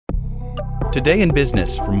Today in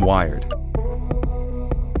Business from Wired.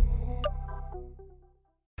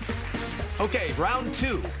 Okay, round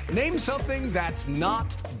two. Name something that's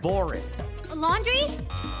not boring. A laundry?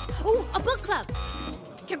 Ooh, a book club.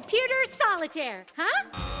 Computer solitaire, huh?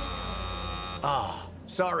 Ah, oh,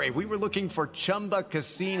 sorry, we were looking for Chumba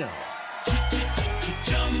Casino.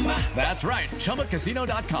 That's right,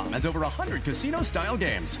 ChumbaCasino.com has over 100 casino-style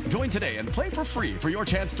games. Join today and play for free for your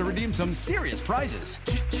chance to redeem some serious prizes.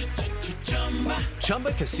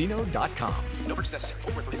 ChumbaCasino.com. No purchase necessary.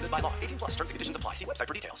 Void where prohibited by law. 18+ terms and conditions apply. See website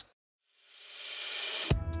for details.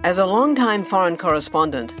 As a longtime foreign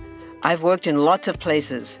correspondent, I've worked in lots of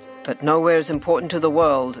places, but nowhere as important to the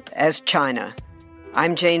world as China.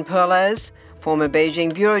 I'm Jane Perlez, former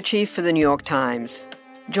Beijing bureau chief for the New York Times.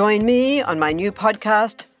 Join me on my new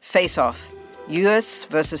podcast, Face Off, U.S.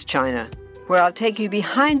 versus China, where I'll take you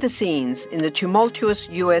behind the scenes in the tumultuous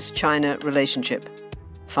U.S.-China relationship.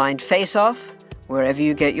 Find Face Off wherever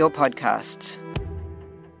you get your podcasts.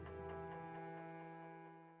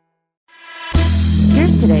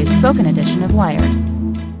 Here's today's spoken edition of Wired.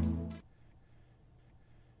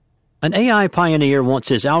 An AI pioneer wants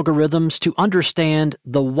his algorithms to understand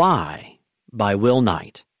the why by Will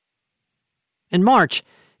Knight. In March,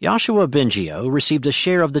 Yoshua Bengio received a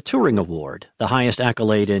share of the Turing Award, the highest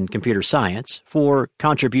accolade in computer science, for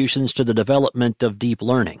contributions to the development of deep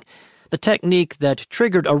learning, the technique that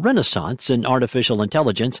triggered a renaissance in artificial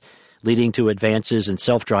intelligence, leading to advances in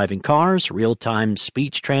self-driving cars, real-time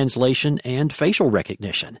speech translation, and facial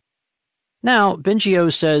recognition. Now,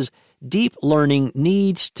 Bengio says deep learning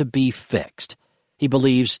needs to be fixed. He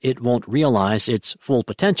believes it won't realize its full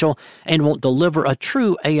potential and won't deliver a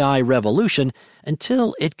true AI revolution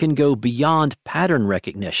until it can go beyond pattern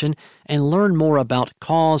recognition and learn more about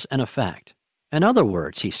cause and effect. In other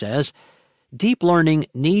words, he says, deep learning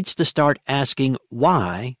needs to start asking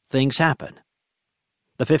why things happen.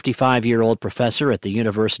 The 55-year-old professor at the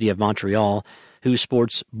University of Montreal, who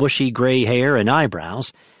sports bushy gray hair and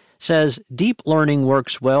eyebrows, says deep learning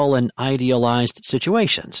works well in idealized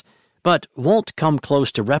situations, but won't come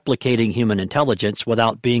close to replicating human intelligence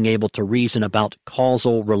without being able to reason about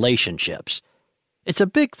causal relationships. It's a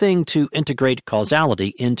big thing to integrate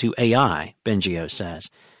causality into AI, Bengio says.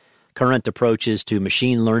 Current approaches to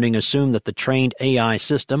machine learning assume that the trained AI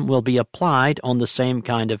system will be applied on the same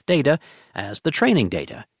kind of data as the training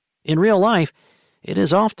data. In real life, it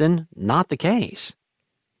is often not the case.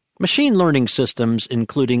 Machine learning systems,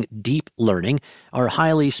 including deep learning, are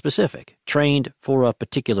highly specific, trained for a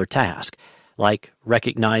particular task, like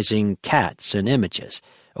recognizing cats in images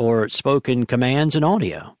or spoken commands in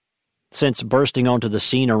audio. Since bursting onto the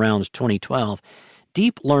scene around 2012,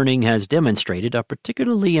 deep learning has demonstrated a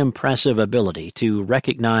particularly impressive ability to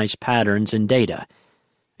recognize patterns in data.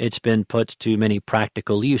 It's been put to many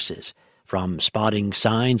practical uses, from spotting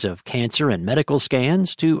signs of cancer in medical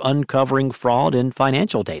scans to uncovering fraud in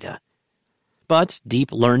financial data. But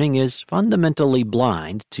deep learning is fundamentally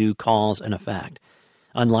blind to cause and effect.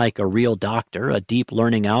 Unlike a real doctor, a deep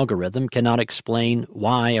learning algorithm cannot explain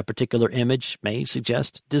why a particular image may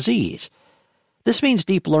suggest disease. This means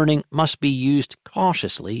deep learning must be used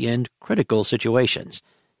cautiously in critical situations.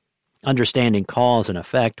 Understanding cause and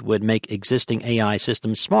effect would make existing AI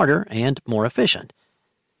systems smarter and more efficient.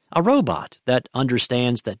 A robot that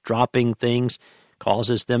understands that dropping things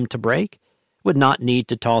causes them to break would not need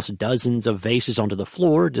to toss dozens of vases onto the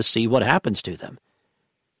floor to see what happens to them.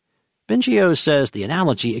 Bengio says the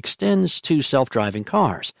analogy extends to self-driving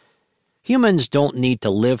cars. Humans don't need to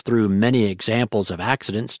live through many examples of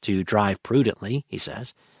accidents to drive prudently, he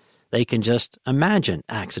says. They can just imagine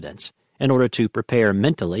accidents in order to prepare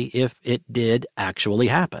mentally if it did actually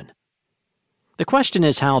happen. The question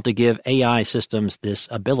is how to give AI systems this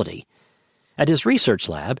ability. At his research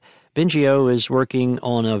lab, Bengio is working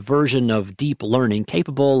on a version of deep learning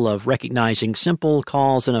capable of recognizing simple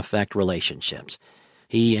cause and effect relationships.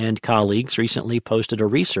 He and colleagues recently posted a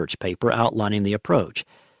research paper outlining the approach.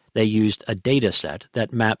 They used a data set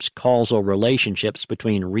that maps causal relationships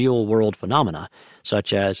between real-world phenomena,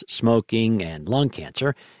 such as smoking and lung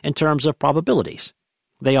cancer, in terms of probabilities.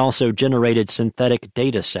 They also generated synthetic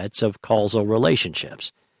data sets of causal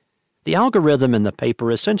relationships. The algorithm in the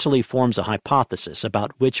paper essentially forms a hypothesis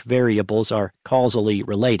about which variables are causally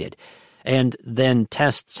related, and then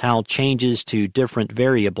tests how changes to different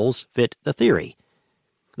variables fit the theory.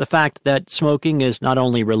 The fact that smoking is not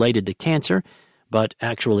only related to cancer, but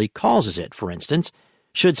actually causes it, for instance,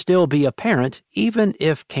 should still be apparent even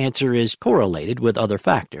if cancer is correlated with other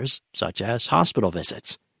factors, such as hospital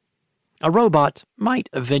visits. A robot might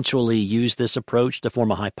eventually use this approach to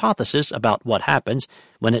form a hypothesis about what happens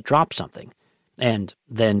when it drops something, and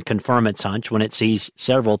then confirm its hunch when it sees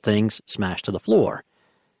several things smashed to the floor.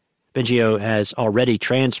 Bengio has already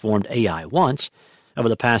transformed AI once. Over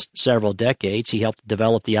the past several decades, he helped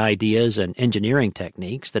develop the ideas and engineering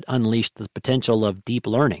techniques that unleashed the potential of deep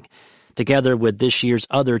learning, together with this year's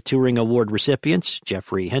other Turing Award recipients,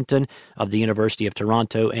 Geoffrey Hinton of the University of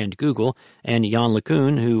Toronto and Google, and Yann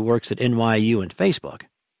LeCun, who works at NYU and Facebook.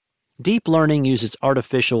 Deep learning uses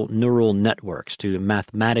artificial neural networks to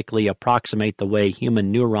mathematically approximate the way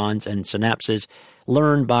human neurons and synapses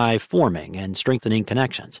learn by forming and strengthening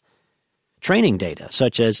connections. Training data,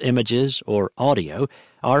 such as images or audio,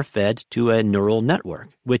 are fed to a neural network,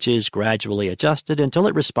 which is gradually adjusted until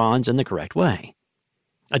it responds in the correct way.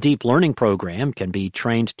 A deep learning program can be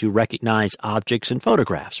trained to recognize objects in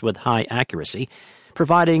photographs with high accuracy,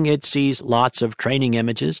 providing it sees lots of training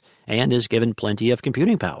images and is given plenty of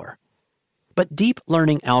computing power. But deep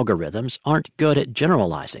learning algorithms aren't good at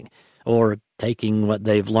generalizing or taking what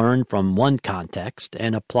they've learned from one context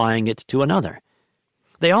and applying it to another.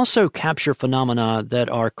 They also capture phenomena that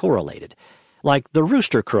are correlated, like the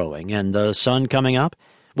rooster crowing and the sun coming up,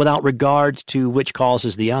 without regard to which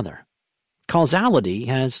causes the other. Causality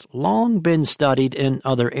has long been studied in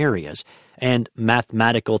other areas, and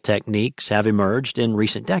mathematical techniques have emerged in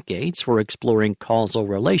recent decades for exploring causal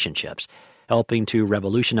relationships, helping to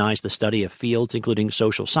revolutionize the study of fields including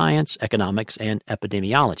social science, economics, and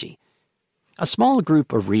epidemiology. A small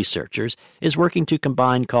group of researchers is working to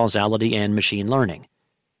combine causality and machine learning.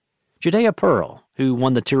 Judea Pearl, who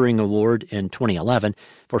won the Turing Award in 2011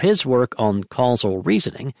 for his work on causal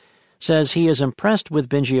reasoning, says he is impressed with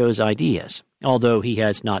Bengio's ideas, although he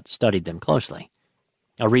has not studied them closely.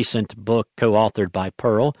 A recent book co-authored by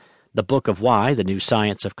Pearl, The Book of Why, The New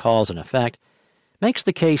Science of Cause and Effect, makes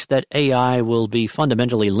the case that AI will be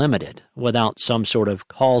fundamentally limited without some sort of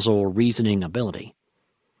causal reasoning ability.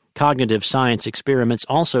 Cognitive science experiments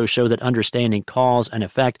also show that understanding cause and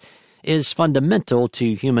effect is fundamental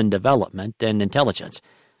to human development and intelligence,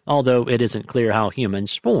 although it isn't clear how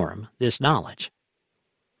humans form this knowledge.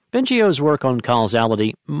 Bengio's work on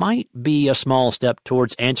causality might be a small step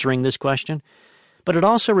towards answering this question, but it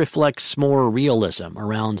also reflects more realism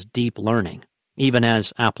around deep learning. Even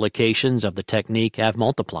as applications of the technique have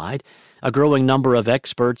multiplied, a growing number of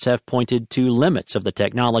experts have pointed to limits of the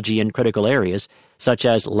technology in critical areas, such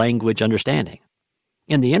as language understanding.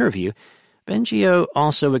 In the interview, Bengio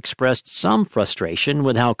also expressed some frustration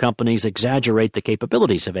with how companies exaggerate the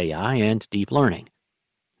capabilities of AI and deep learning.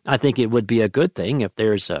 I think it would be a good thing if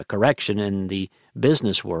there's a correction in the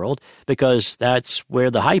business world, because that's where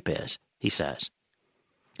the hype is, he says.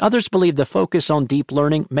 Others believe the focus on deep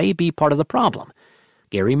learning may be part of the problem.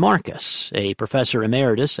 Gary Marcus, a professor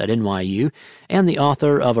emeritus at NYU and the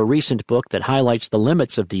author of a recent book that highlights the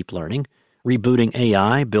limits of deep learning, Rebooting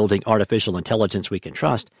AI, Building Artificial Intelligence We Can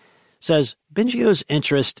Trust, says Bengio's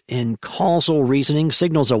interest in causal reasoning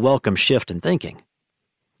signals a welcome shift in thinking.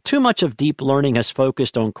 Too much of deep learning has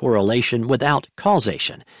focused on correlation without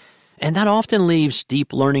causation, and that often leaves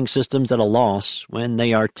deep learning systems at a loss when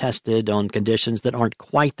they are tested on conditions that aren't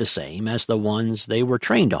quite the same as the ones they were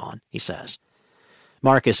trained on, he says.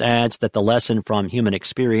 Marcus adds that the lesson from human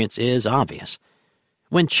experience is obvious.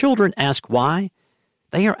 When children ask why,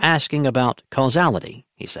 they are asking about causality,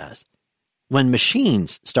 he says. When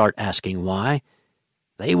machines start asking why,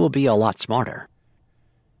 they will be a lot smarter.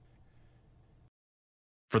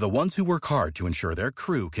 For the ones who work hard to ensure their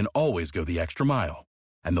crew can always go the extra mile,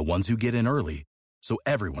 and the ones who get in early so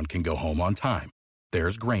everyone can go home on time,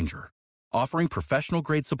 there's Grainger, offering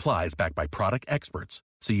professional-grade supplies backed by product experts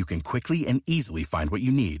so you can quickly and easily find what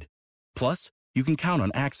you need. Plus, you can count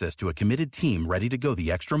on access to a committed team ready to go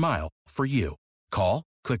the extra mile for you. Call,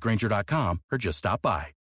 click Grainger.com, or just stop by.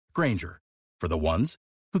 Grainger, for the ones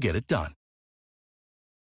who get it done.